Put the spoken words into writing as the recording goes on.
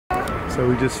So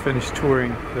we just finished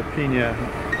touring the Pina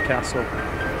Castle.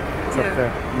 It's up there.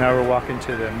 Now we're walking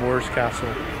to the Moorish Castle.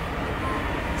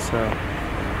 So,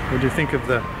 what do you think of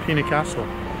the Pina Castle?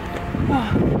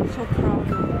 Oh, so proud.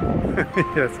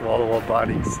 Yes, wall-to-wall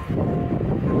bodies.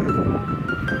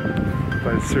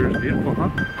 But it's sort of beautiful, huh?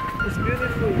 It's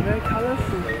beautiful, very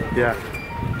colorful. Yeah.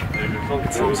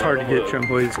 It's hard to get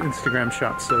Jumboy's Instagram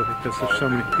shots though because there's so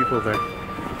many people there.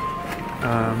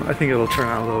 I think it'll turn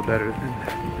out a little better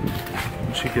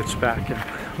when she gets back and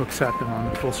looks at them on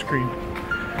the full screen.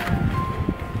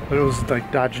 But it was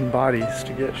like dodging bodies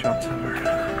to get shots of her.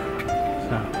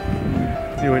 So,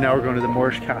 anyway, now we're going to the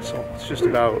Moorish Castle. It's just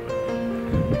about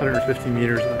 150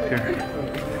 meters up here.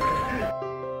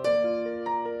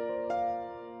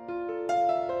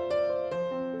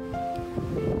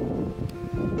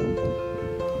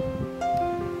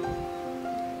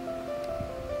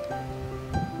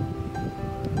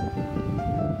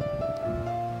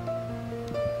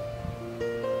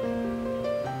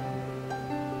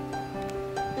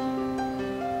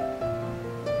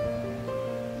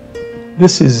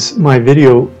 This is my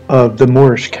video of the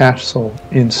Moorish Castle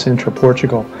in Sintra,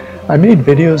 Portugal. I made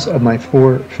videos of my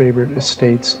 4 favorite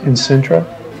estates in Sintra.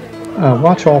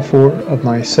 Watch all 4 of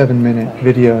my 7-minute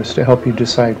videos to help you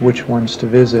decide which ones to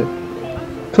visit.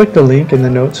 Click the link in the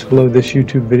notes below this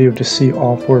YouTube video to see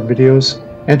all 4 videos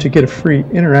and to get a free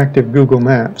interactive Google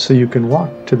map so you can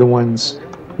walk to the ones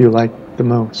you like the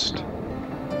most.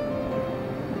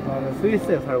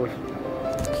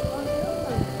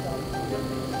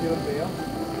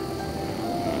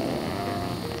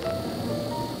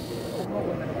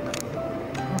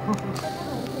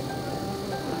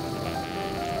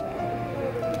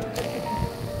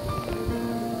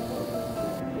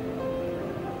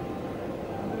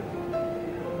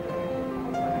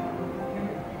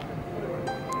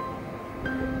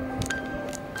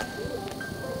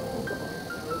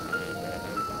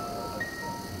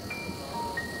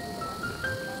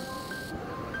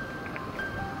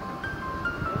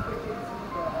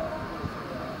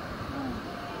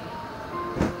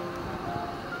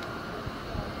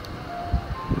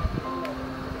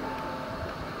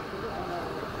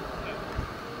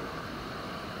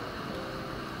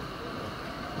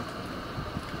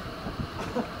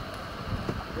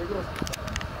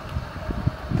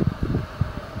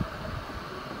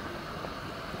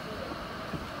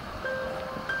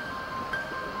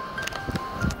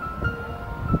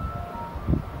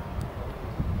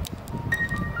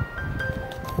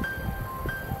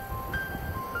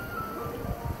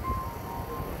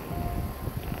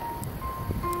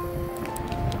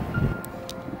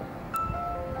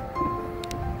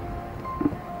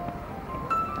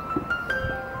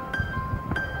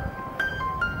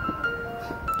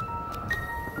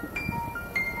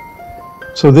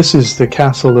 So this is the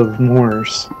Castle of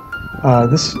Moors.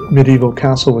 This medieval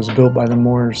castle was built by the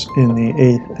Moors in the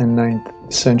 8th and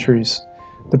 9th centuries.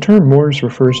 The term Moors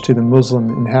refers to the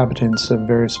Muslim inhabitants of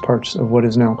various parts of what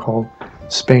is now called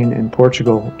Spain and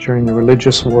Portugal during the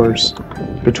religious wars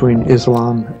between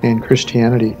Islam and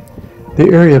Christianity. The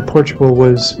area of Portugal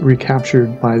was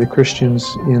recaptured by the Christians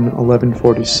in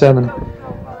 1147.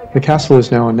 The castle is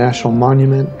now a national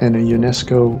monument and a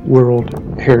UNESCO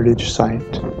World Heritage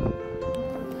Site.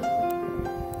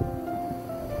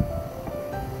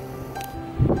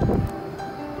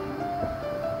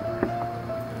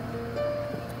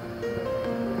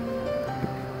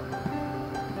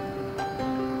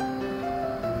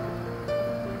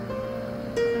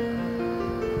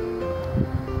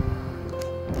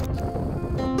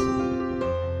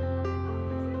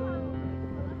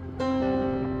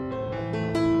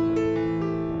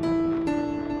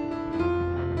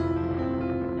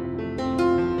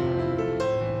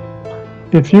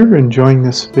 If you're enjoying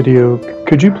this video,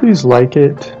 could you please like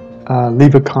it,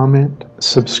 leave a comment,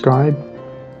 subscribe,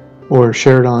 or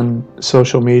share it on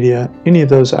social media? Any of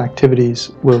those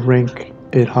activities will rank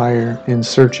it higher in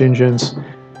search engines,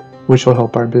 which will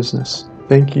help our business.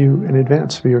 Thank you in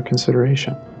advance for your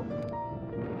consideration.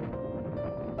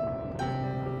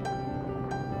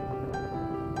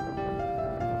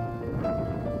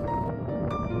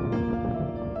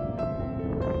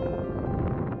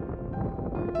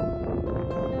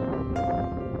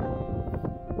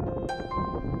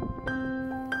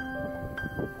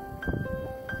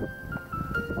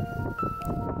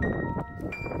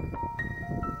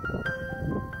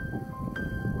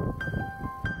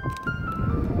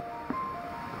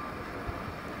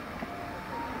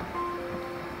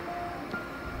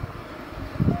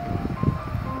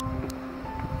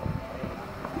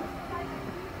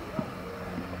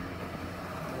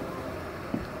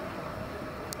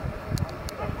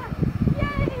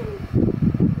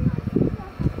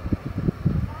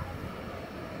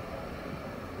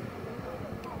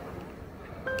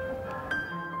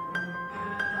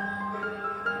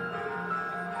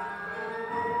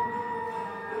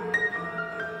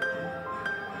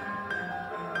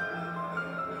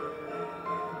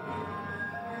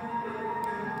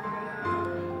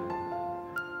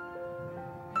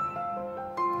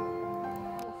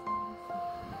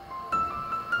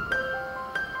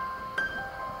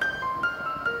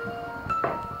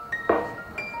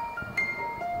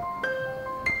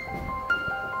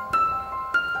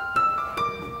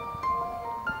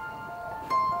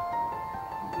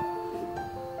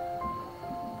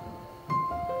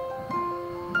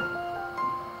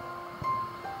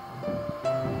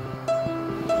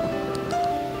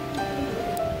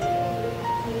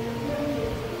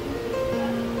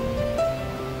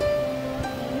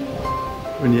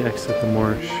 When you exit the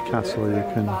Moorish castle, you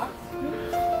can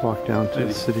walk down to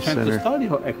the city center.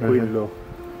 Storico è quello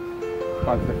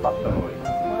quanto è fatto noi.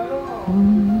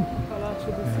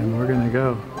 And we're gonna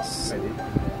go.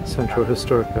 Centro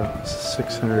Historico,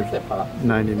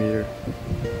 690 meter.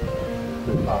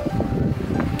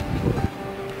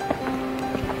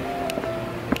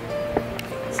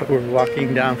 So we're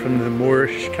walking down from the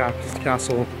Moorish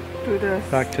castle To the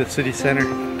back to the city center.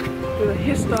 to the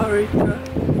historic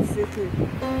city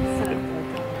center.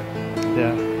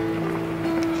 Yeah.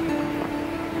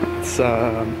 It's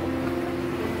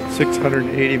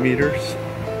 680 meters.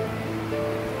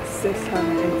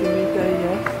 680 meter,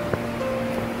 yes.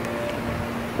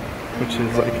 Which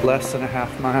is like less than a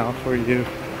half mile for you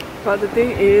But the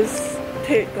thing is,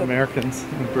 take the Americans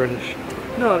and British.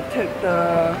 take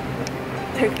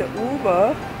the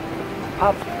Uber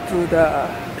up to the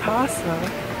castle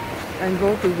and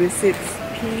go to visit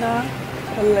Pina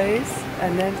Palace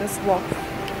and then just walk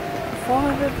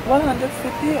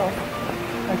 150 or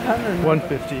I can't remember.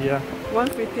 150, yeah.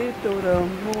 150 to the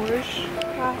Moorish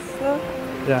castle.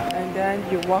 Yeah. And then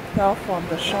you walk down from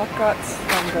the shortcuts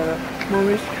from the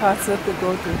Moorish castle to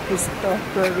go to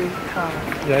historic town.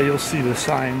 Yeah, you'll see the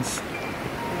signs.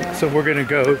 Yeah. So we're gonna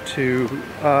go to,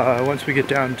 once we get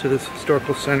down to this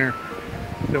historical center,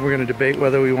 then we're gonna debate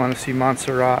whether we want to see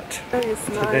Montserrat. It's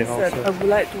today nice that also. I would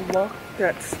like to walk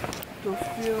that to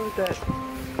feel that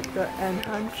the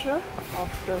enhancer of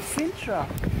the Sintra.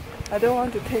 I don't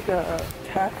want to take a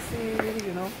taxi,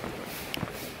 you know,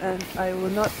 and I will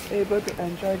not able to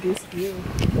enjoy this view.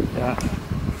 Yeah.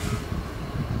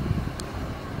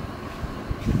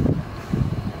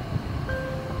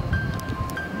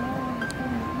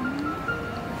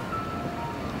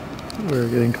 We're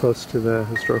getting close to the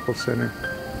historical center.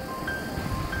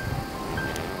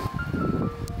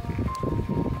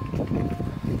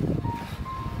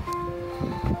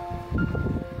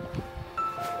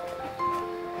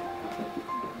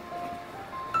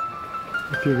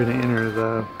 If you're going to enter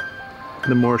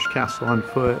the Moorish castle on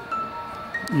foot,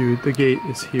 the gate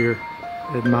is here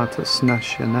at Matas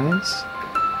Nacionais.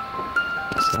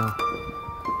 So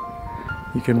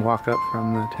you can walk up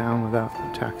from the town without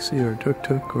a taxi or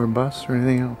tuk-tuk or bus or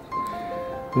anything else.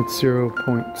 It's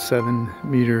 0.7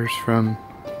 meters from,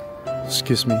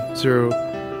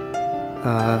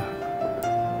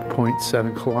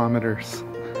 0.7 kilometers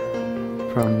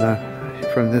from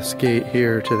this gate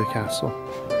here to the castle.